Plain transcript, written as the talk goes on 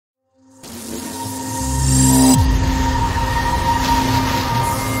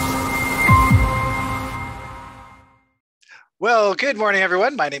Well, good morning,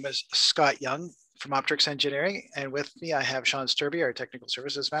 everyone. My name is Scott Young from Optrics Engineering, and with me I have Sean Sturby, our Technical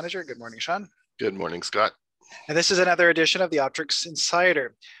Services Manager. Good morning, Sean. Good morning, Scott. And this is another edition of the Optrics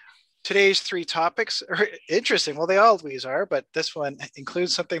Insider. Today's three topics are interesting. Well, they always are, but this one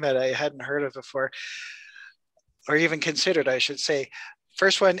includes something that I hadn't heard of before, or even considered, I should say.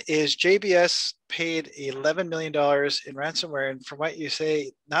 First one is JBS paid $11 million in ransomware, and from what you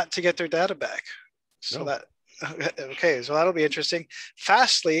say, not to get their data back. So okay, so that'll be interesting.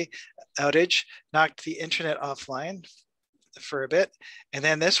 Fastly, Outage knocked the internet offline for a bit. And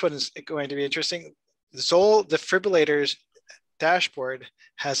then this one is going to be interesting. Zoll Defibrillator's dashboard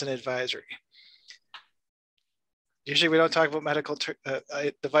has an advisory. Usually we don't talk about medical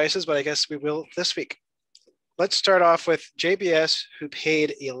devices, but I guess we will this week. Let's start off with JBS, who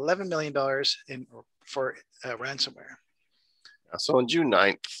paid $11 million for ransomware. So on June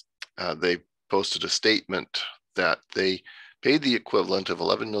 9th, they posted a statement that they paid the equivalent of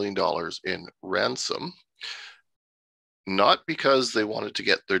 $11 million in ransom, not because they wanted to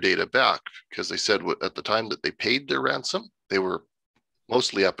get their data back, because they said at the time that they paid their ransom, they were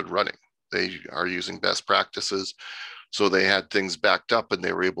mostly up and running. They are using best practices. So they had things backed up and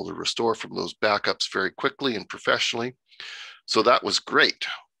they were able to restore from those backups very quickly and professionally. So that was great.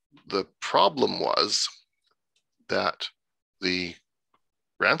 The problem was that the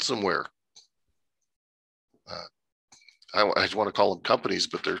ransomware, I want to call them companies,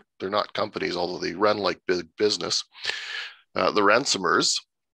 but they're not companies, although they run like big business. The ransomers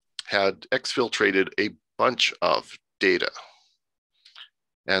had exfiltrated a bunch of data.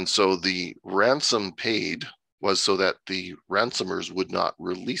 And so the ransom paid was so that the ransomers would not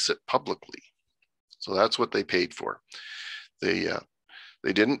release it publicly. So that's what they paid for. They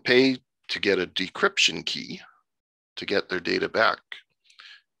didn't pay to get a decryption key to get their data back.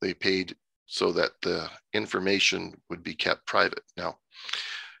 They paid so that the information would be kept private. Now,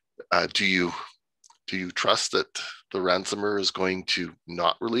 do you trust that the ransomer is going to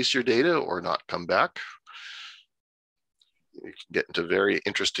not release your data or not come back? You can get into very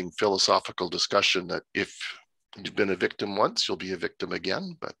interesting philosophical discussion that if you've been a victim once, you'll be a victim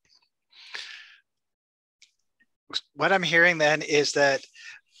again. But what I'm hearing then is that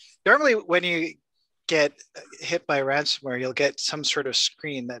normally when you get hit by ransomware, you'll get some sort of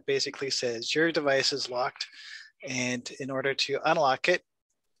screen that basically says your device is locked, and in order to unlock it,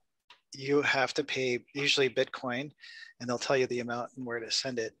 you have to pay usually Bitcoin, and they'll tell you the amount and where to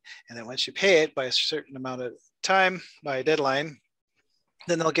send it. And then once you pay it by a certain amount of time, by a deadline,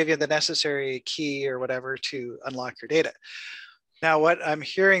 then they'll give you the necessary key or whatever to unlock your data. Now, what I'm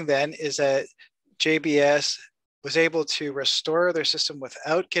hearing then is that JBS was able to restore their system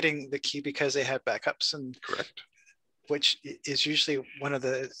without getting the key because they had backups, and correct, which is usually one of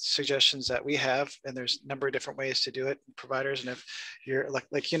the suggestions that we have. And there's a number of different ways to do it, providers. And if you're like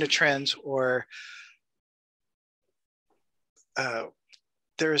Unitrends, or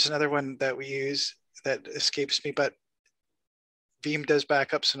there's another one that we use that escapes me, but Veeam does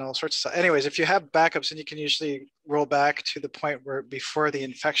backups and all sorts of stuff. Anyways, if you have backups, then you can usually roll back to the point where before the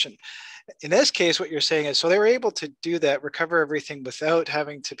infection. In this case, what you're saying is, so they were able to do that, recover everything without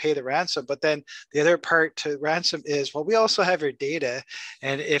having to pay the ransom. But then the other part to ransom is, well, we also have your data,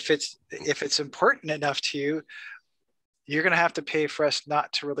 and if it's important enough to you, you're going to have to pay for us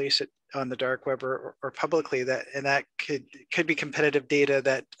not to release it on the dark web or publicly. That could be competitive data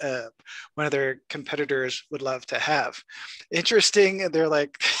that one of their competitors would love to have. Interesting. They're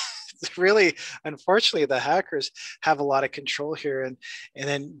like, really, unfortunately, the hackers have a lot of control here. And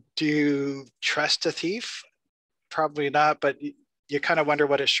then, do you trust a thief? Probably not, but you kind of wonder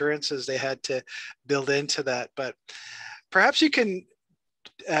what assurances they had to build into that. But perhaps you can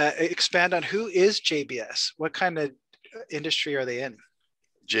expand on who is JBS? What kind of industry are they in?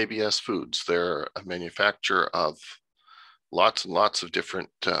 JBS Foods. They're a manufacturer of lots and lots of different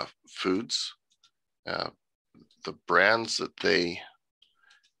foods. The brands that they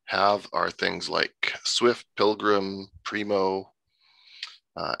have are things like Swift, Pilgrim, Primo,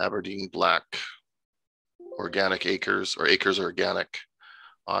 Aberdeen Black, Organic Acres, or Acres Organic,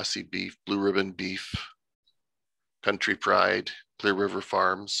 Aussie Beef, Blue Ribbon Beef, Country Pride, Clear River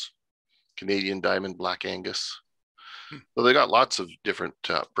Farms, Canadian Diamond Black Angus. So they got lots of different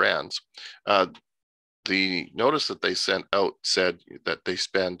brands. The notice that they sent out said that they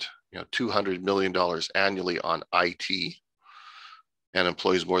spend $200 million annually on IT and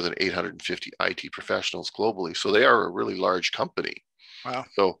employs more than 850 IT professionals globally. So they are a really large company. Wow.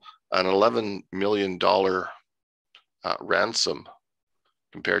 So an $11 million ransom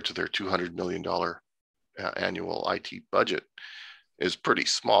compared to their $200 million annual IT budget is pretty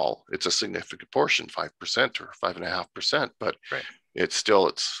small. It's a significant portion, 5% or 5.5%, but right. it's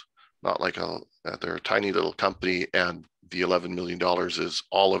not like they're a tiny little company, and the $11 million is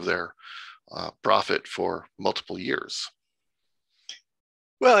all of their profit for multiple years.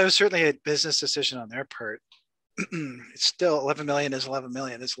 Well, it was certainly a business decision on their part. It's still 11 million is 11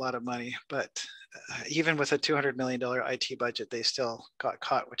 million. It's a lot of money, but even with a $200 million IT budget, they still got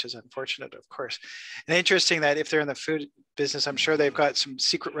caught, which is unfortunate, of course. And interesting that if they're in the food business, I'm sure they've got some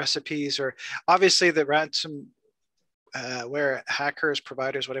secret recipes, or obviously the ransom where hackers,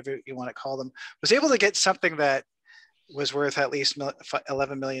 providers, whatever you want to call them, was able to get something that was worth at least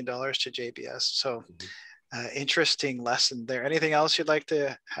 $11 million to JBS. So interesting lesson there. Anything else you'd like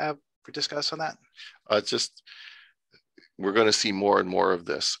to have or discuss on that? It's just, we're going to see more and more of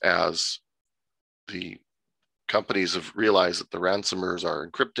this as the companies have realized that the ransomers are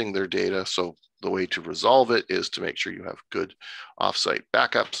encrypting their data. So the way to resolve it is to make sure you have good offsite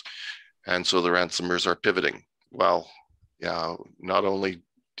backups. And so the ransomers are pivoting. Well, yeah, not only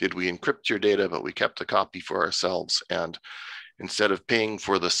did we encrypt your data, but we kept a copy for ourselves. And instead of paying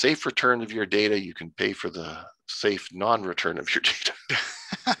for the safe return of your data, you can pay for the safe non-return of your data.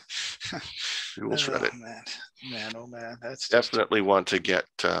 We will shred it. Oh man, that's definitely want to get,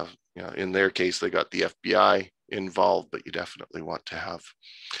 in their case, they got the FBI involved, but you definitely want to have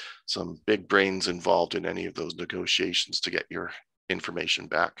some big brains involved in any of those negotiations to get your information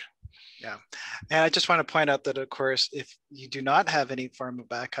back. Yeah. And I just want to point out that, of course, if you do not have any form of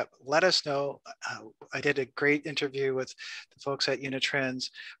backup, let us know. I did a great interview with the folks at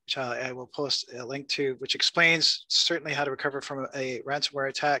Unitrends, which I will post a link to, which explains certainly how to recover from a ransomware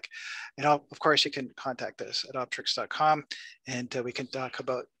attack. And of course, you can contact us at optrics.com, and we can talk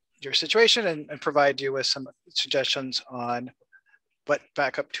about your situation and provide you with some suggestions on what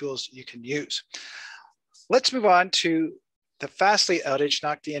backup tools you can use. Let's move on to the Fastly outage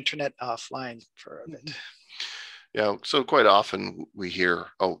knocked the internet offline for a bit. Yeah, so quite often we hear,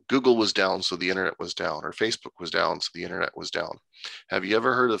 oh, Google was down, so the internet was down, or Facebook was down, so the internet was down. Have you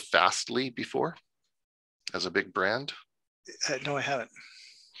ever heard of Fastly before as a big brand? No, I haven't.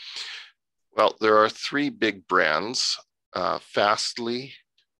 Well, there are three big brands, Fastly,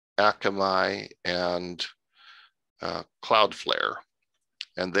 Akamai, and Cloudflare.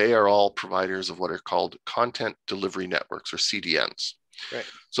 And they are all providers of what are called content delivery networks, or CDNs. Right.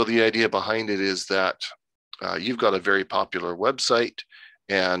 So the idea behind it is that you've got a very popular website,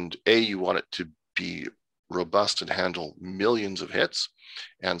 and you want it to be robust and handle millions of hits.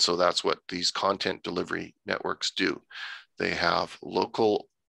 And so that's what these content delivery networks do. They have local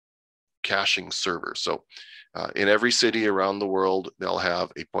caching servers. So in every city around the world, they'll have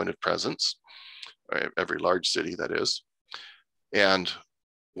a point of presence, every large city that is. And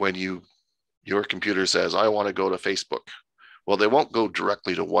when your computer says, I want to go to Facebook, well, they won't go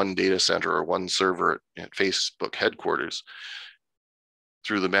directly to one data center or one server at Facebook headquarters.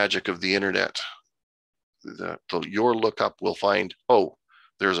 Through the magic of the internet, your lookup will find, oh,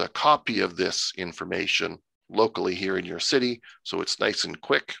 there's a copy of this information locally here in your city, so it's nice and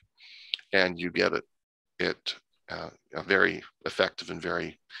quick, and you get a very effective and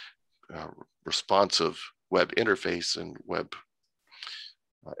very responsive web interface and web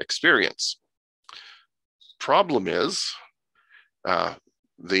experience. Problem is,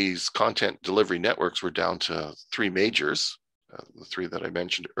 these content delivery networks were down to three majors, the three that I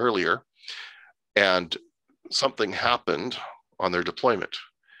mentioned earlier, and something happened on their deployment.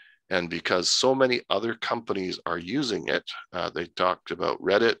 And because so many other companies are using it, they talked about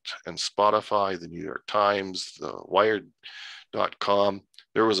Reddit and Spotify, the New York Times, the Wired.com.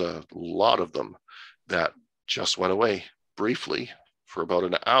 There was a lot of them that just went away briefly for about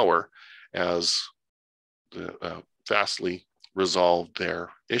an hour as the Fastly resolved their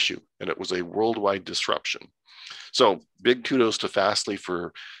issue. And it was a worldwide disruption. So big kudos to Fastly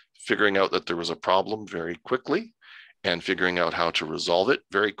for figuring out that there was a problem very quickly and figuring out how to resolve it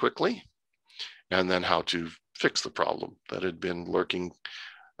very quickly, and then how to fix the problem that had been lurking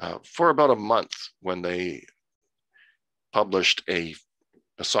for about a month when they published a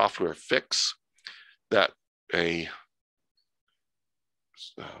software fix that a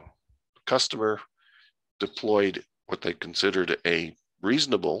customer deployed what they considered a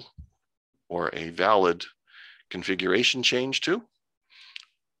reasonable or a valid configuration change to,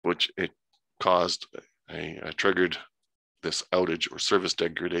 which it caused triggered this outage or service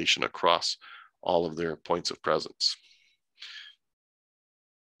degradation across all of their points of presence.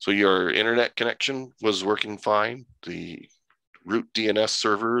 So your internet connection was working fine. The root DNS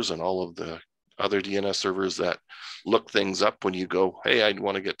servers and all of the other DNS servers that look things up when you go, hey, I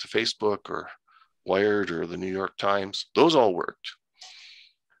want to get to Facebook or Wired or the New York Times, those all worked.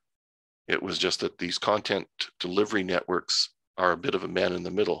 It was just that these content delivery networks are a bit of a man in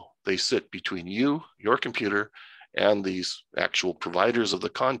the middle. They sit between you, your computer, and these actual providers of the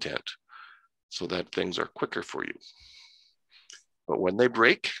content so that things are quicker for you. But when they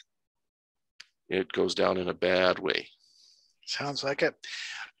break, it goes down in a bad way. Sounds like it.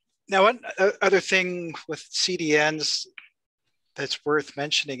 Now, one other thing with CDNs that's worth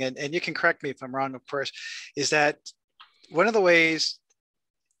mentioning, and you can correct me if I'm wrong, of course, is that one of the ways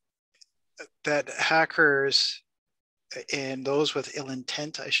that hackers and those with ill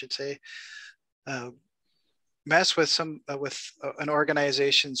intent, I should say, mess with an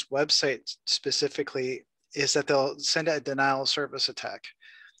organization's website specifically is that they'll send a denial of service attack.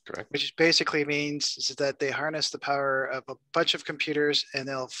 Correct. Which basically means is that they harness the power of a bunch of computers, and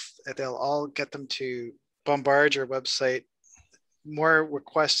they'll all get them to bombard your website, more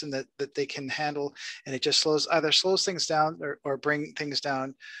requests than that they can handle, and it just either slows things down or bring things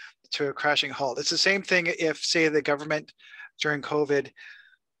down to a crashing halt. It's the same thing if, say, the government during COVID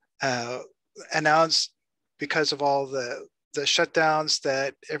announced, because of all the shutdowns,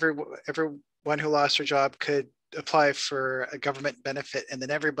 that everyone who lost their job could apply for a government benefit, and then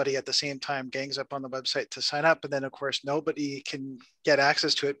everybody at the same time gangs up on the website to sign up, and then of course nobody can get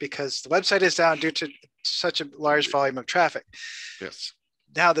access to it because the website is down due to such a large volume of traffic. Yes.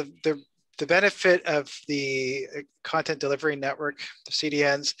 Now the benefit of the content delivery network, the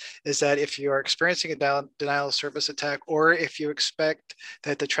CDNs, is that if you are experiencing a denial of service attack, or if you expect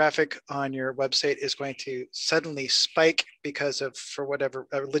that the traffic on your website is going to suddenly spike because of, for whatever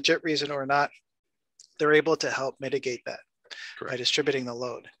a legit reason or not, they're able to help mitigate that. Correct. By distributing the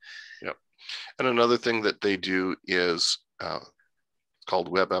load. Yep. And another thing that they do is called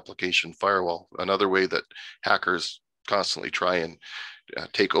web application firewall. Another way that hackers constantly try and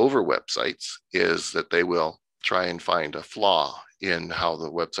take over websites is that they will try and find a flaw in how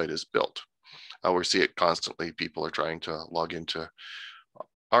the website is built. We see it constantly. People are trying to log into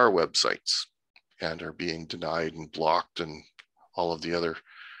our websites and are being denied and blocked, and all of the other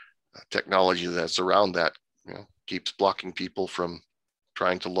technology that's around that, keeps blocking people from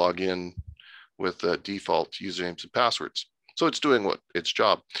trying to log in with default usernames and passwords. So it's doing its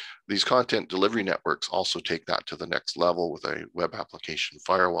job. These content delivery networks also take that to the next level with a web application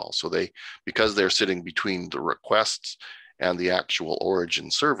firewall. So because they're sitting between the requests and the actual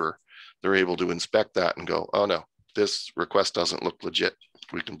origin server, they're able to inspect that and go, oh no, this request doesn't look legit.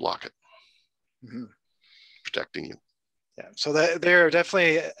 We can block it. Mm-hmm. Protecting you. Yeah, so they're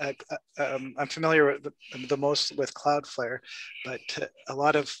definitely, I'm familiar with the most with Cloudflare, but a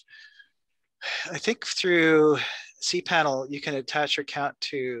lot of, I think through cPanel, you can attach your account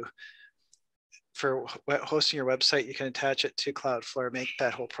for hosting your website, you can attach it to Cloudflare, make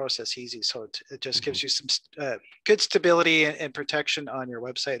that whole process easy. So it just gives you some good stability and protection on your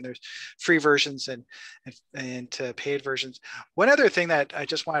website. And there's free versions and paid versions. One other thing that I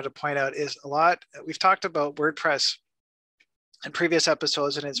just wanted to point out is we've talked about WordPress in previous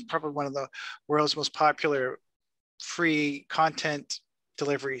episodes, and it's probably one of the world's most popular free content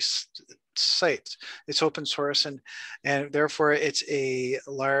delivery sites. It's open source, and therefore it's a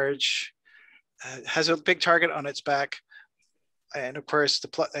large, has a big target on its back. And of course,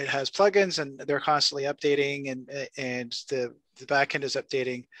 it has plugins, and they're constantly updating, and the backend is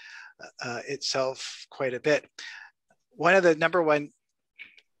updating itself quite a bit. One of the number one,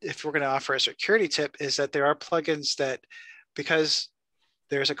 if we're going to offer a security tip, is that there are plugins that, because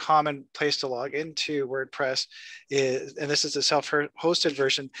there's a common place to log into WordPress, and this is the self-hosted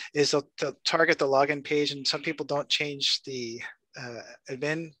version, is they'll target the login page, and some people don't change the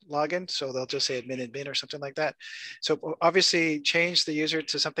admin login, so they'll just say admin or something like that. So obviously change the user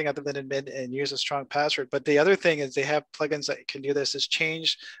to something other than admin and use a strong password. But the other thing is they have plugins that can do this, is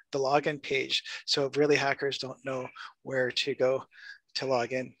change the login page, so really hackers don't know where to go to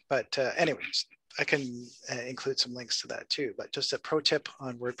log in. But anyways, I can include some links to that too, but just a pro tip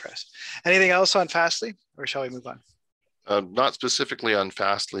on WordPress. Anything else on Fastly, or shall we move on? Not specifically on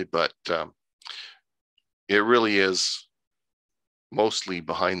Fastly, but it really is mostly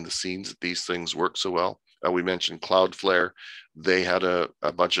behind the scenes that these things work so well. We mentioned Cloudflare. They had a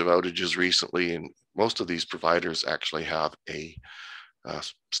bunch of outages recently, and most of these providers actually have a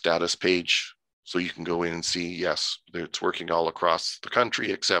status page. So you can go in and see, yes, it's working all across the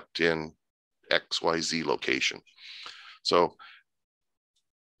country except in XYZ location. So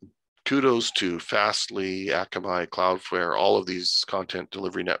kudos to Fastly, Akamai, Cloudflare, all of these content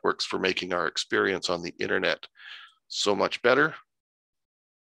delivery networks for making our experience on the internet so much better.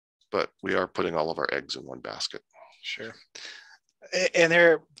 But we are putting all of our eggs in one basket. Sure. And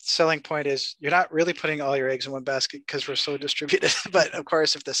their selling point is you're not really putting all your eggs in one basket because we're so distributed. But of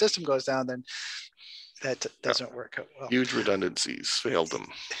course, if the system goes down, then that doesn't work out well. Huge redundancies failed them.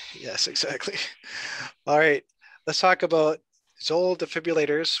 Yes, exactly. All right, let's talk about Zoll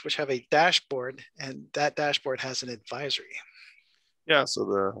defibrillators, which have a dashboard, and that dashboard has an advisory. Yeah,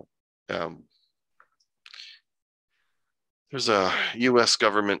 so there's a U.S.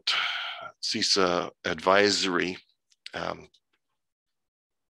 government CISA advisory.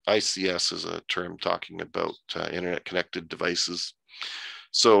 ICS is a term talking about internet connected devices.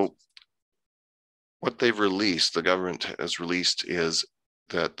 So what they've released, the government has released, is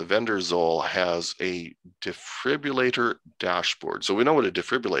that the vendor Zoll has a defibrillator dashboard. So we know what a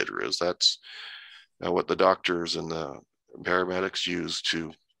defibrillator is. That's what the doctors and the paramedics use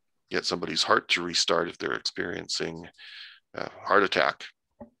to get somebody's heart to restart if they're experiencing a heart attack.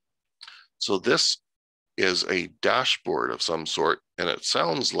 So this is a dashboard of some sort, and it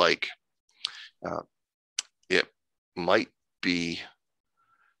sounds like it might be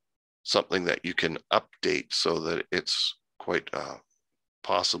something that you can update so that it's quite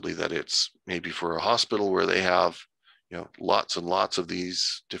possibly that it's maybe for a hospital where they have, you know, lots and lots of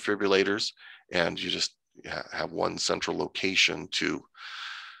these defibrillators, and you just have one central location to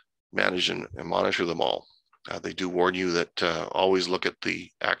manage and monitor them all. They do warn you that always look at the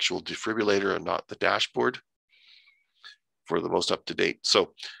actual defibrillator and not the dashboard for the most up-to-date.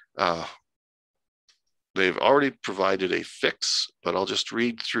 So they've already provided a fix, but I'll just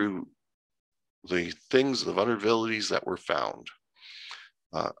read through the things, the vulnerabilities that were found.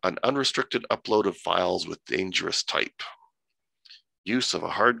 An unrestricted upload of files with dangerous type. Use of a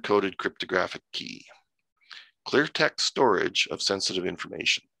hard-coded cryptographic key. Clear text storage of sensitive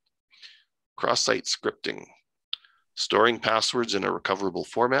information. Cross-site scripting. Storing passwords in a recoverable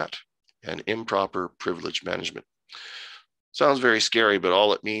format, and improper privilege management. Sounds very scary, but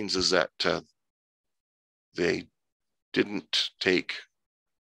all it means is that they didn't take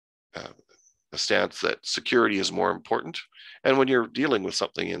a stance that security is more important. And when you're dealing with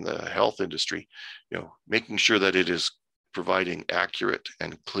something in the health industry, you know, making sure that it is providing accurate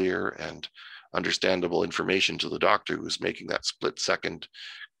and clear and understandable information to the doctor who's making that split-second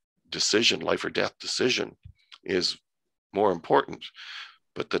decision, life or death decision, is more important.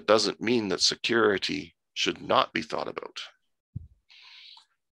 But that doesn't mean that security should not be thought about.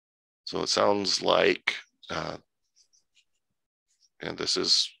 So it sounds like, and this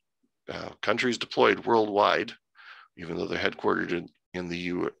is countries deployed worldwide, even though they're headquartered in the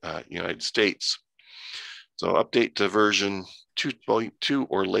United States. So update to version 2.2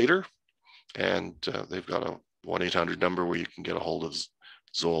 or later, and they've got a 1-800 number where you can get a hold of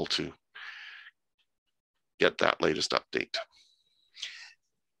Zoll to get that latest update.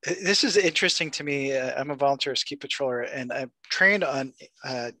 This is interesting to me. I'm a volunteer ski patroller, and I'm trained on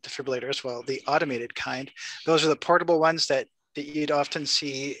defibrillators, well, the automated kind. Those are the portable ones that you'd often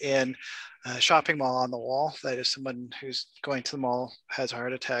see in a shopping mall on the wall. That is, someone who's going to the mall has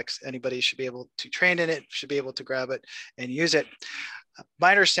heart attacks. Anybody should be able to train in it, should be able to grab it and use it.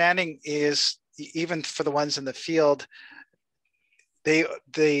 My understanding is, even for the ones in the field,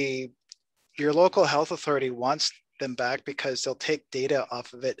 your local health authority wants them back because they'll take data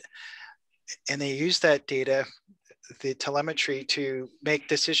off of it, and they use that data, the telemetry, to make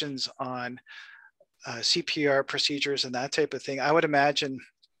decisions on CPR procedures and that type of thing. I would imagine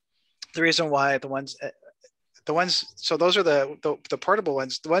the reason why the ones, so those are the portable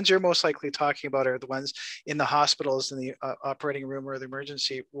ones. The ones you're most likely talking about are the ones in the hospitals, in the operating room or the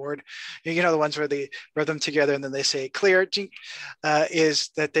emergency ward. You know, the ones where they rub them together and then they say clear, is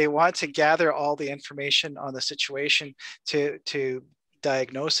that they want to gather all the information on the situation to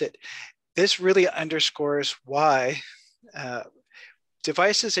diagnose it. This really underscores why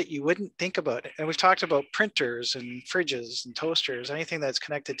devices that you wouldn't think about, and we've talked about printers and fridges and toasters, anything that's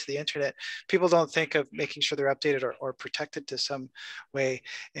connected to the internet, people don't think of making sure they're updated or protected to some way.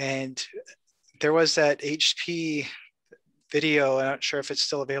 And there was that HP video, I'm not sure if it's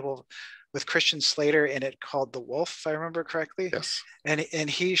still available, with Christian Slater in it, called The Wolf, if I remember correctly. Yes. And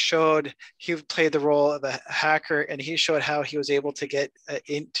he played the role of a hacker, and he showed how he was able to get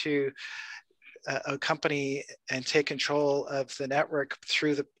into a company and take control of the network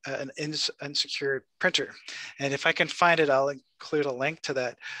through an unsecured printer. And if I can find it, I'll include a link to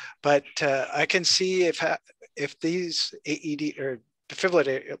that. But I can see if these AED or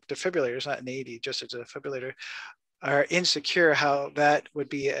defibrillators, not an AED, just a defibrillator, are insecure, how that would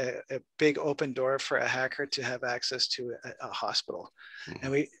be a big open door for a hacker to have access to a hospital.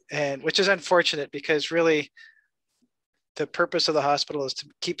 Mm-hmm. And which is unfortunate, because really the purpose of the hospital is to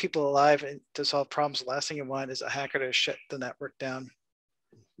keep people alive and to solve problems. The last thing you want is a hacker to shut the network down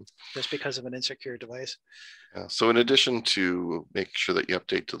just because of an insecure device. So in addition to making sure that you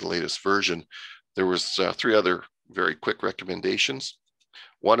update to the latest version, there was 3 other very quick recommendations.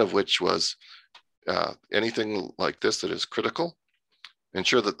 One of which was anything like this that is critical,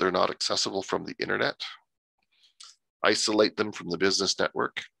 ensure that they're not accessible from the internet, isolate them from the business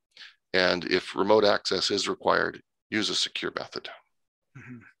network, and if remote access is required, use a secure method.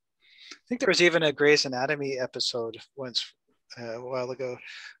 Mm-hmm. I think there was even a Grey's Anatomy episode once a while ago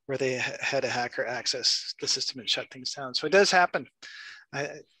where they had a hacker access the system and shut things down. So it does happen.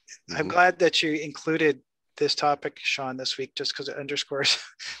 I'm glad that you included this topic, Sean, this week, just because it underscores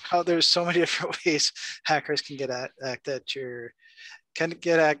how there's so many different ways hackers can get access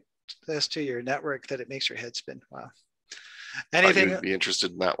to your network that it makes your head spin. Wow. Anything? You'd be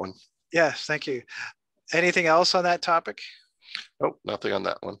interested in that one? Yes, thank you. Anything else on that topic? Nope, nothing on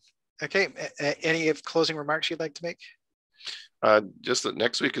that one. Okay. Any closing remarks you'd like to make? Just that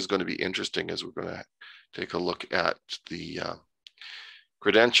next week is going to be interesting as we're going to take a look at the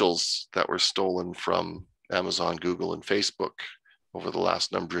credentials that were stolen from Amazon, Google, and Facebook over the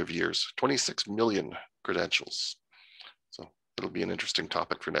last number of years. 26 million credentials. So it'll be an interesting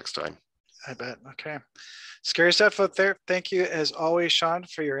topic for next time. I bet. Okay. Scary stuff out there. Thank you, as always, Sean,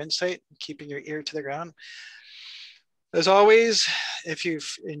 for your insight and keeping your ear to the ground. As always, if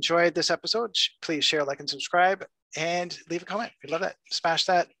you've enjoyed this episode, please share, like, and subscribe, and leave a comment. We'd love that. Smash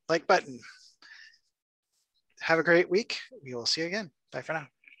that like button. Have a great week. We will see you again. Bye for now.